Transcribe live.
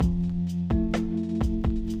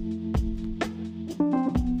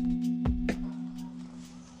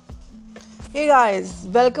Hey guys,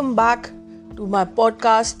 welcome back to my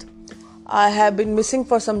podcast. I have been missing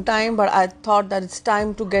for some time, but I thought that it's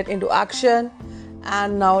time to get into action.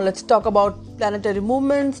 And now let's talk about planetary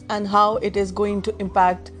movements and how it is going to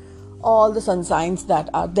impact all the sun signs that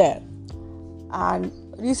are there. And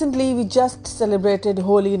recently, we just celebrated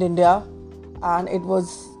Holi in India, and it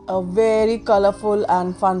was a very colorful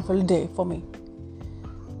and fun-filled day for me.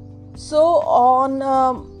 So on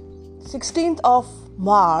 16th of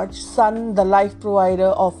March, Sun, the life provider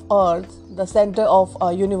of Earth, the center of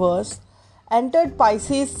our universe, entered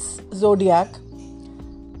Pisces zodiac,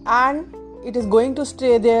 and it is going to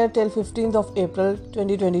stay there till 15th of April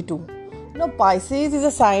 2022. Now, Pisces is a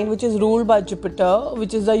sign which is ruled by Jupiter,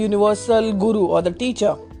 which is the universal guru or the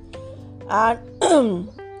teacher, and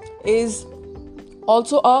is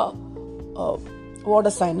also a water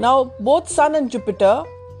sign. Now, both Sun and Jupiter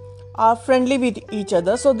are friendly with each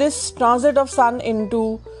other, so this transit of Sun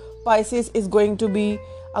into Pisces is going to be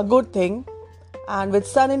a good thing. And with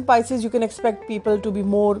Sun in Pisces, you can expect people to be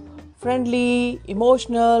more friendly,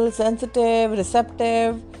 emotional, sensitive,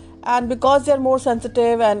 receptive, and because they are more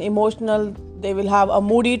sensitive and emotional, they will have a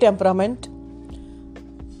moody temperament.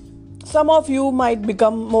 Some of you might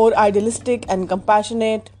become more idealistic and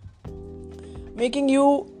compassionate, making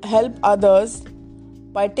you help others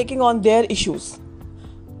by taking on their issues.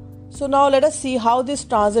 So now let us see how this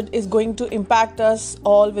transit is going to impact us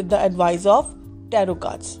all with the advice of tarot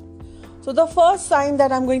cards. So the first sign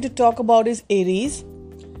that I'm going to talk about is Aries,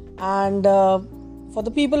 and for the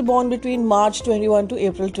people born between March 21 to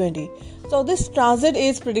April 20. So this transit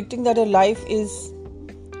is predicting that your life is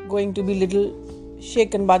going to be little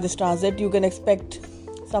shaken by this transit. You can expect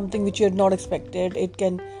something which you had not expected.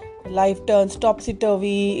 Life turns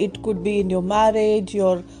topsy-turvy. It could be in your marriage,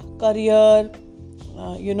 your career.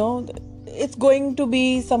 It's going to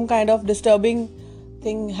be some kind of disturbing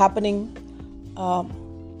thing happening.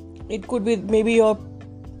 It could be maybe your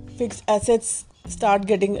fixed assets start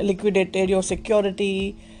getting liquidated, your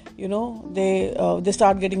security, they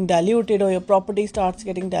start getting diluted, or your property starts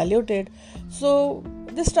getting diluted. So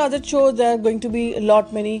this transit shows there are going to be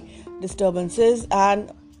many disturbances,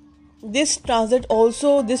 and this transit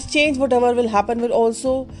also, this change, whatever will happen, will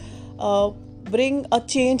also bring a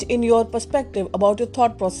change in your perspective about your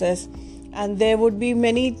thought process, and there would be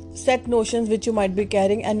many set notions which you might be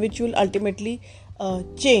carrying and which will ultimately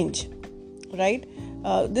change, right?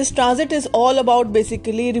 This transit is all about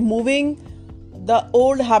basically removing the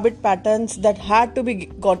old habit patterns that had to be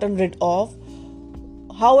gotten rid of.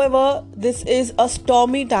 However, this is a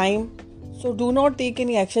stormy time, so do not take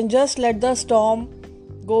any action. Just let the storm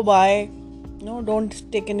go by. Don't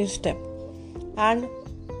take any step. And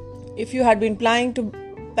if you had been planning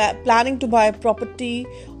to buy a property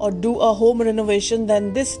or do a home renovation,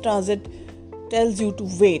 then this transit tells you to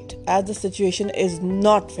wait, as the situation is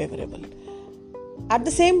not favorable. At the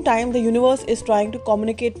same time, the universe is trying to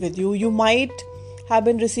communicate with you. You might have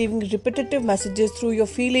been receiving repetitive messages through your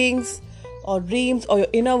feelings or dreams or your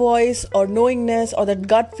inner voice or knowingness or that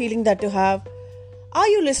gut feeling that you have. Are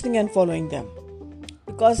you listening and following them?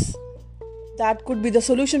 Because that could be the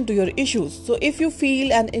solution to your issues. So if you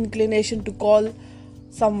feel an inclination to call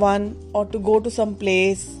someone or to go to some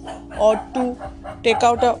place or to take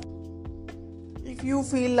out if you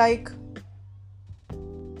feel like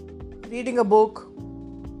reading a book,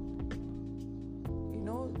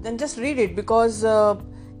 then just read it, because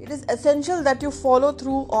it is essential that you follow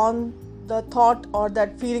through on the thought or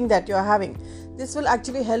that feeling that you are having. This will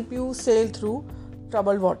actually help you sail through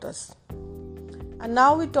troubled waters. And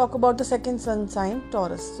now we talk about the second sun sign,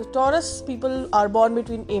 Taurus. So Taurus people are born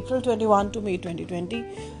between April 21 to May 20,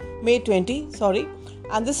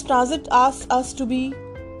 and this transit asks us to be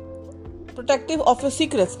protective of your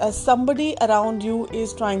secrets, as somebody around you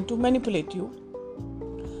is trying to manipulate you.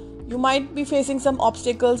 You might be facing some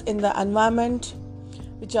obstacles in the environment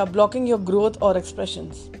which are blocking your growth or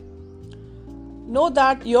expressions. Know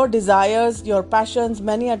that your desires, your passions,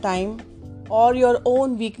 many a time, or your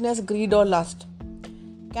own weakness, greed or lust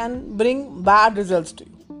can bring bad results to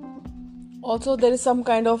you. Also, there is some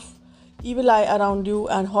kind of evil eye around you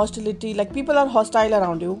and hostility, like people are hostile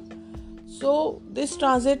around you. So this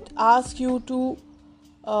transit asks you to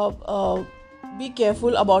be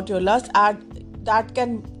careful about your lust, and that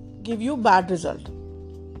can give you bad result.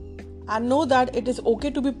 And know that it is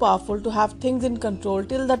okay to be powerful, to have things in control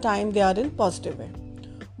till the time they are in positive way.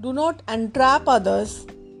 Do not entrap others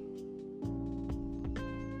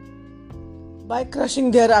by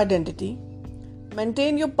crushing their identity.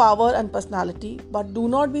 Maintain your power and personality, but do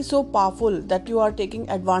not be so powerful that you are taking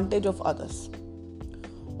advantage of others.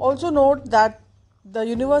 Also note that the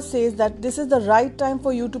universe says that this is the right time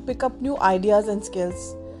for you to pick up new ideas and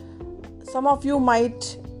skills. Some of you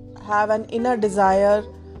might have an inner desire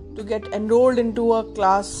to get enrolled into a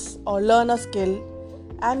class or learn a skill,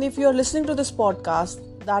 and if you are listening to this podcast,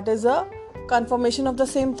 that is a confirmation of the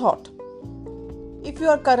same thought. If you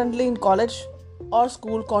are currently in college or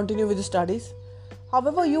school, continue with the studies.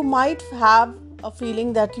 However, you might have a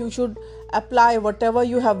feeling that you should apply whatever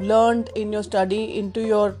you have learned in your study into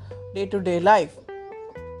your day-to-day life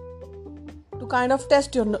to kind of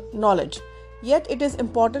test your knowledge. Yet it is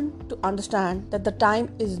important to understand that the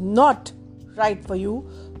time is not right for you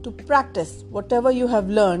to practice whatever you have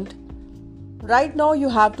learned. Right now you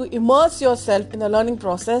have to immerse yourself in the learning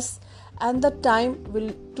process, and the time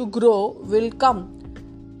to grow will come.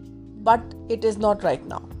 But it is not right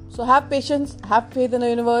now. So have patience, have faith in the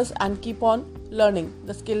universe, and keep on learning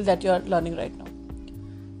the skill that you are learning right now.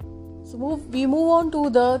 So we move on to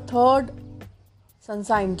the third sun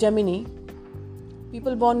sign, Gemini.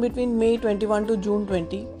 People born between May 21 to June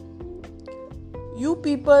 20. You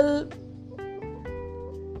people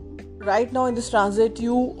right now in this transit,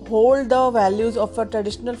 you hold the values of a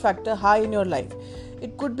traditional factor high in your life.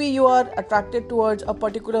 It could be you are attracted towards a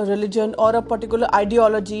particular religion or a particular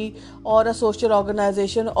ideology or a social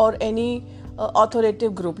organization or any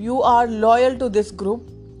authoritative group. You are loyal to this group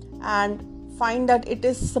and find that it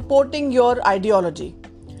is supporting your ideology.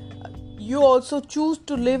 You also choose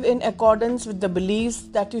to live in accordance with the beliefs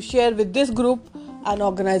that you share with this group and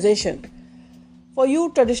organization. For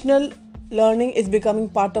you, traditional learning is becoming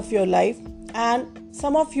part of your life, and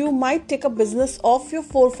some of you might take a business of your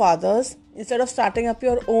forefathers instead of starting up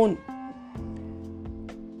your own.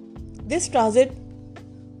 This transit,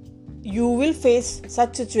 you will face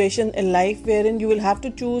such situation in life wherein you will have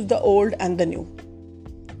to choose the old and the new.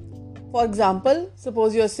 For example,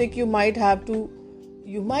 suppose you are sick, you might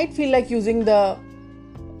feel like using the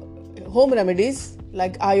home remedies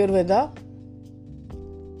like Ayurveda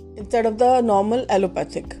instead of the normal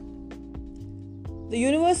allopathic. The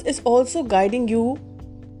universe is also guiding you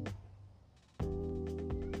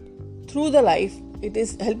through the life. It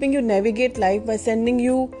is helping you navigate life by sending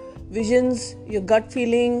you visions, your gut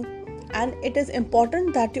feeling, and it is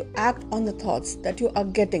important that you act on the thoughts that you are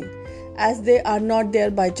getting, as they are not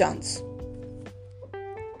there by chance.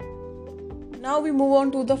 Now we move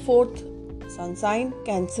on to the fourth sun sign,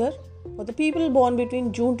 Cancer, for the people born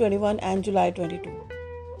between June 21 and July 22.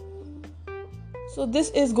 So this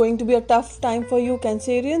is going to be a tough time for you,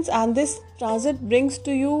 Cancerians, and this transit brings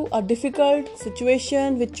to you a difficult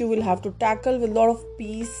situation which you will have to tackle with a lot of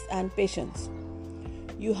peace and patience.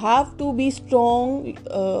 You have to be strong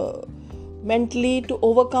mentally to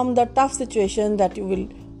overcome the tough situation that you will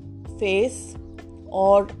face,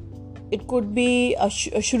 or it could be a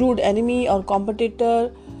shrewd enemy or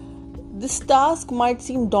competitor. This task might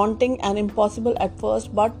seem daunting and impossible at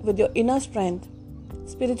first, but with your inner strength,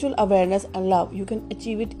 spiritual awareness and love, you can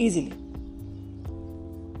achieve it easily.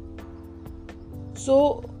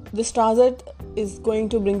 So this transit is going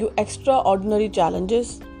to bring you extraordinary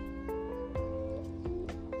challenges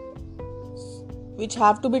which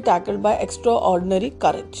have to be tackled by extraordinary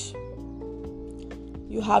courage.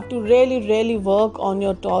 You have to really work on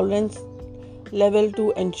your tolerance level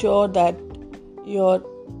to ensure that you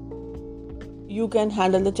can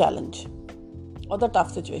handle the challenge or the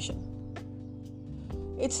tough situation.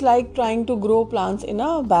 It's like trying to grow plants in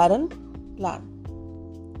a barren land.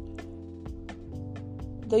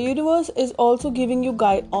 The universe is also giving you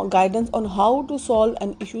guidance on how to solve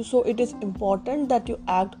an issue, so it is important that you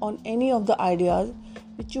act on any of the ideas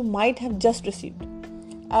which you might have just received,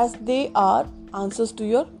 as they are answers to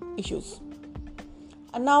your issues.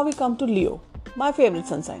 And now we come to Leo, my favorite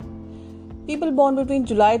sun sign. People born between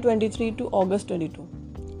July 23 to August 22.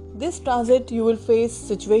 This transit, you will face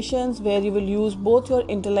situations where you will use both your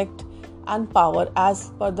intellect and power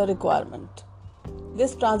as per the requirement.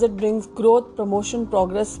 This transit brings growth, promotion,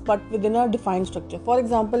 progress, but within a defined structure. For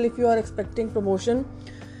example, if you are expecting promotion,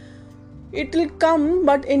 it will come,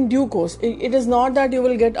 but in due course. It is not that you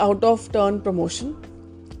will get out of turn promotion.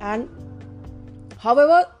 And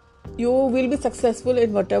however, you will be successful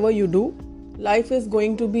in whatever you do. Life is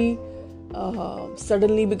going to be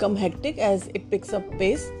suddenly become hectic as it picks up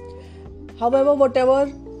pace. However, whatever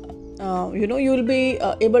you will be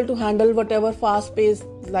able to handle whatever fast-paced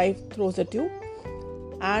life throws at you.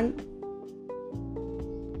 And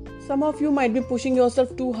some of you might be pushing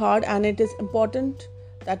yourself too hard, and it is important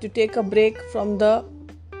that you take a break from the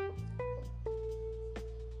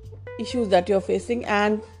issues that you're facing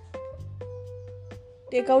and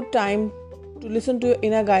take out time to listen to your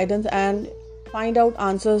inner guidance and find out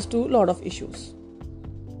answers to a lot of issues.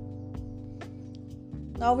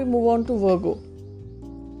 Now we move on to Virgo.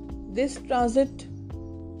 This transit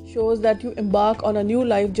shows that you embark on a new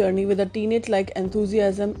life journey with a teenage-like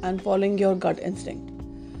enthusiasm and following your gut instinct.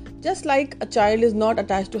 Just like a child is not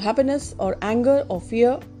attached to happiness or anger or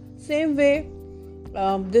fear, same way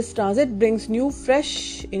this transit brings new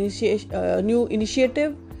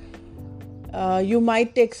initiative. You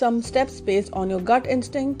might take some steps based on your gut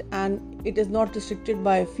instinct, and it is not restricted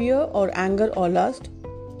by fear or anger or lust.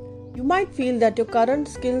 You might feel that your current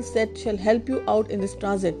skill set shall help you out in this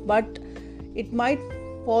transit, but it might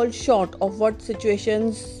fall short of what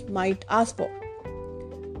situations might ask for.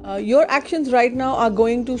 Your actions right now are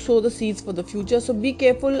going to sow the seeds for the future, so be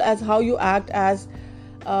careful as how you act, as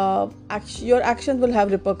your actions will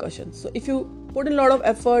have repercussions. So if you put in a lot of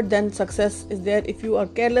effort, then success is there. If you are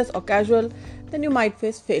careless or casual, then you might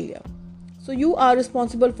face failure. So you are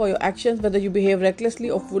responsible for your actions, whether you behave recklessly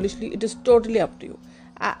or foolishly. It is totally up to you.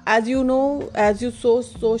 As you know, as you sow,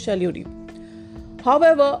 so shall you reap.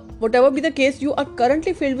 However, whatever be the case, you are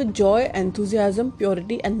currently filled with joy, enthusiasm,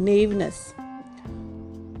 purity, and naiveness.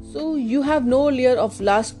 So you have no layer of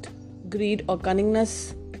lust, greed, or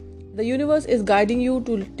cunningness. The universe is guiding you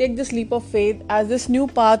to take this leap of faith, as this new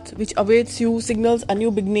path which awaits you signals a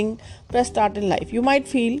new beginning, fresh start in life. You might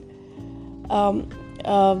feel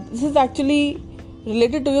this is actually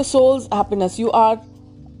related to your soul's happiness.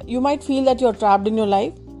 You might feel that you are trapped in your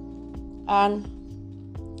life,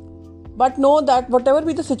 but know that whatever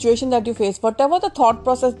be the situation that you face, whatever the thought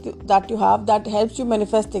process that you have, that helps you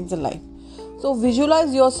manifest things in life. So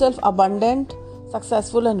visualize yourself abundant,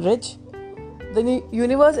 successful, and rich. The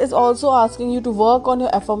universe is also asking you to work on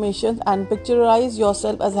your affirmations and picturize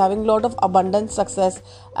yourself as having a lot of abundant success,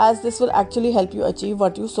 as this will actually help you achieve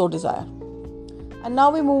what you so desire. And now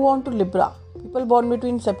we move on to Libra, people born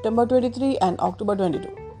between September 23 and October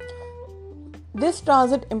 22. This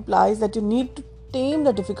transit implies that you need to tame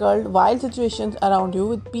the difficult, wild situations around you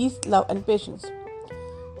with peace, love, and patience.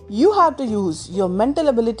 You have to use your mental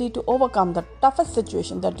ability to overcome the toughest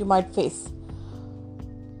situation that you might face,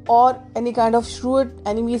 or any kind of shrewd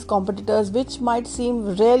enemies, competitors, which might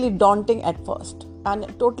seem really daunting at first and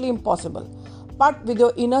totally impossible. But with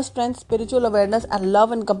your inner strength, spiritual awareness, and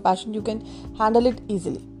love and compassion, you can handle it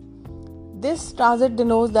easily. This transit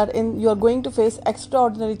denotes that you are going to face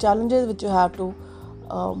extraordinary challenges which you have to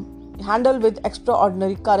handle with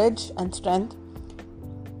extraordinary courage and strength.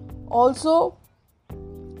 Also,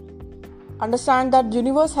 understand that the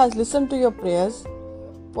universe has listened to your prayers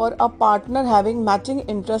for a partner having matching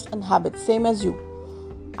interests and habits, same as you.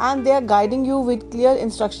 And they are guiding you with clear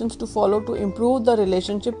instructions to follow to improve the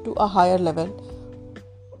relationship to a higher level,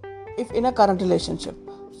 if in a current relationship.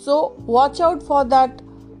 So watch out for that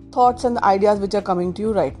thoughts and the ideas which are coming to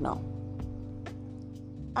you right now.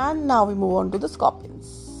 And now we move on to the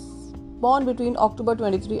Scorpions, born between October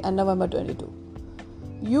 23 and November 22.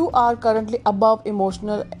 You are currently above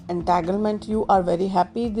emotional entanglement. You are very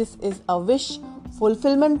happy. This is a wish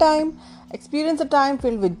fulfillment time. Experience a time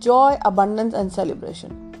filled with joy, abundance, and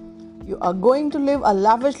celebration. You are going to live a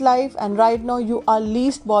lavish life, and right now you are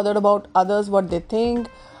least bothered about others, what they think,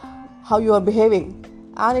 how you are behaving.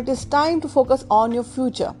 And it is time to focus on your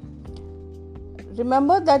future.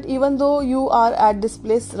 Remember that even though you are at this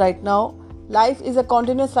place right now, life is a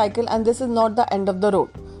continuous cycle, and this is not the end of the road.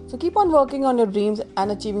 So keep on working on your dreams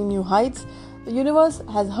and achieving new heights. The universe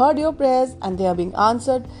has heard your prayers and they are being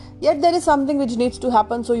answered. Yet there is something which needs to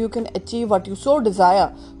happen so you can achieve what you so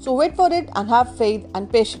desire. So wait for it and have faith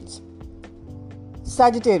and patience.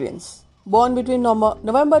 Sagittarians, born between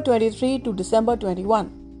November 23 to December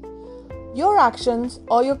 21. Your actions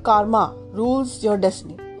or your karma rules your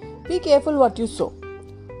destiny. Be careful what you sow.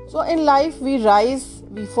 So in life we rise,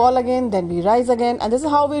 we fall again, then we rise again, and this is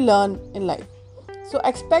how we learn in life. So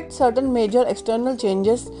expect certain major external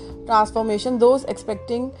changes, transformation. Those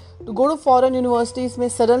expecting to go to foreign universities may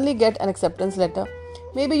suddenly get an acceptance letter.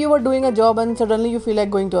 Maybe you were doing a job and suddenly you feel like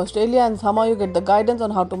going to Australia, and somehow you get the guidance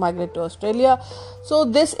on how to migrate to Australia. So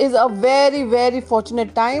this is a very, very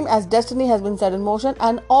fortunate time, as destiny has been set in motion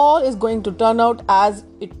and all is going to turn out as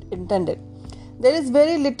it intended. There is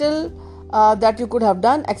very little that you could have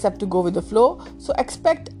done except to go with the flow. So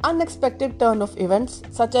expect unexpected turn of events,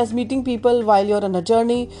 such as meeting people while you're on a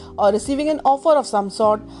journey or receiving an offer of some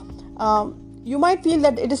sort. You might feel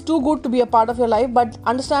that it is too good to be a part of your life, but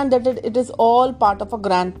understand that it is all part of a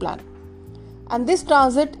grand plan. And this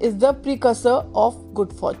transit is the precursor of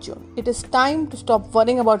good fortune. It is time to stop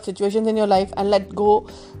worrying about situations in your life and let go.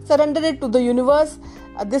 Surrender it to the universe.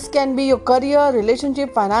 This can be your career,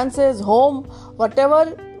 relationship, finances, home,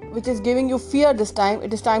 whatever which is giving you fear this time.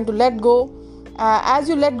 It is time to let go. As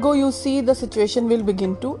you let go, you see the situation will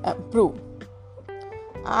begin to improve.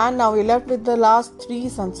 And now we're left with the last 3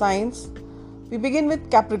 sun signs. We begin with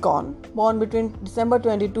Capricorn, born between December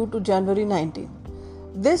 22 to January 19.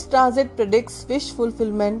 This transit predicts wish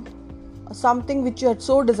fulfillment, something which you had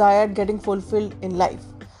so desired getting fulfilled in life.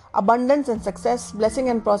 Abundance and success, blessing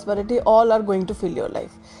and prosperity, all are going to fill your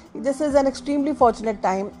life. This is an extremely fortunate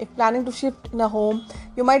time. If planning to shift in a home,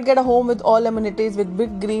 you might get a home with all amenities, with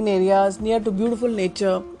big green areas, near to beautiful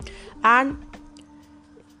nature, and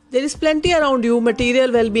there is plenty around you,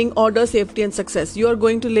 material well-being, order, safety and success. You are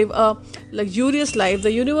going to live a luxurious life.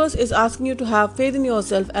 The universe is asking you to have faith in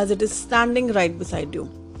yourself as it is standing right beside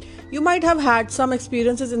you. You might have had some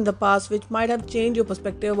experiences in the past which might have changed your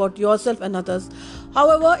perspective about yourself and others.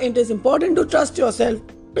 However, it is important to trust yourself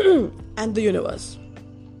and the universe.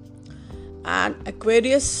 And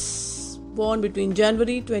Aquarius, born between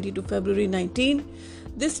January 20 to February 19.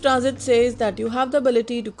 This transit says that you have the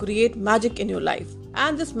ability to create magic in your life,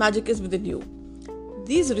 and this magic is within you.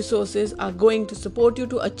 These resources are going to support you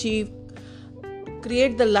to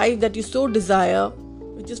create the life that you so desire,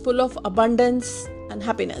 which is full of abundance and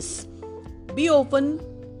happiness. Be open,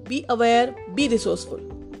 be aware, be resourceful.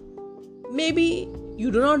 Maybe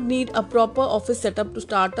you do not need a proper office setup to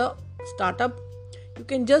start a startup. You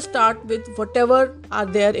can just start with whatever are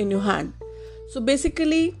there in your hand. So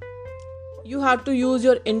basically, you have to use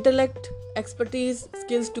your intellect, expertise,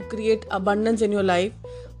 skills to create abundance in your life,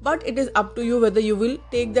 but it is up to you whether you will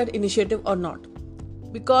take that initiative or not.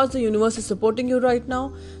 Because the universe is supporting you right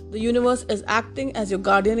now, the universe is acting as your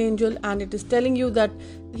guardian angel, and it is telling you that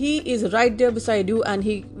he is right there beside you and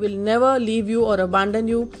he will never leave you or abandon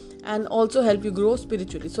you, and also help you grow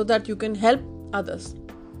spiritually so that you can help others.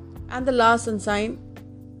 And the last sun sign,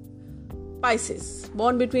 Pisces,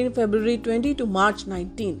 born between February 20 to March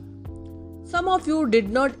 19. Some of you did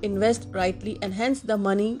not invest rightly and hence the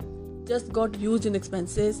money just got used in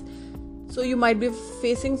expenses. So you might be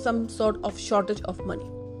facing some sort of shortage of money.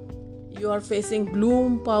 You are facing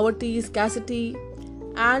gloom, poverty, scarcity,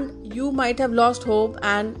 and you might have lost hope,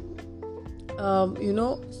 and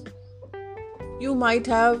you might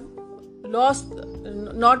have lost,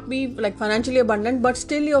 not be like financially abundant, but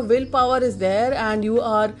still your willpower is there and you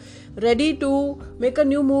are ready to make a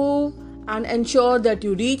new move and ensure that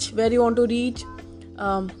you reach where you want to reach.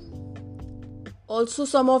 Also,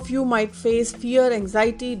 some of you might face fear,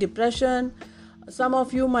 anxiety, depression. Some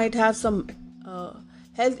of you might have some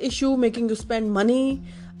health issue making you spend money,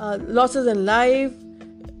 losses in life.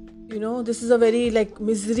 This is a very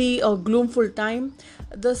misery or gloomful time.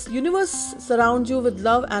 The universe surrounds you with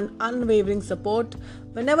love and unwavering support.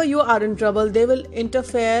 Whenever you are in trouble, they will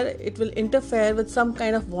interfere. It will interfere with some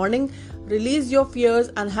kind of warning. Release your fears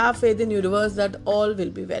and have faith in the universe that all will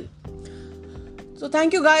be well. So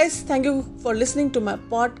thank you guys. Thank you for listening to my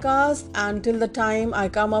podcast. Until the time I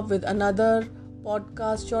come up with another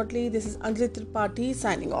podcast shortly, this is Anjali Tripathi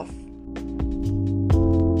signing off.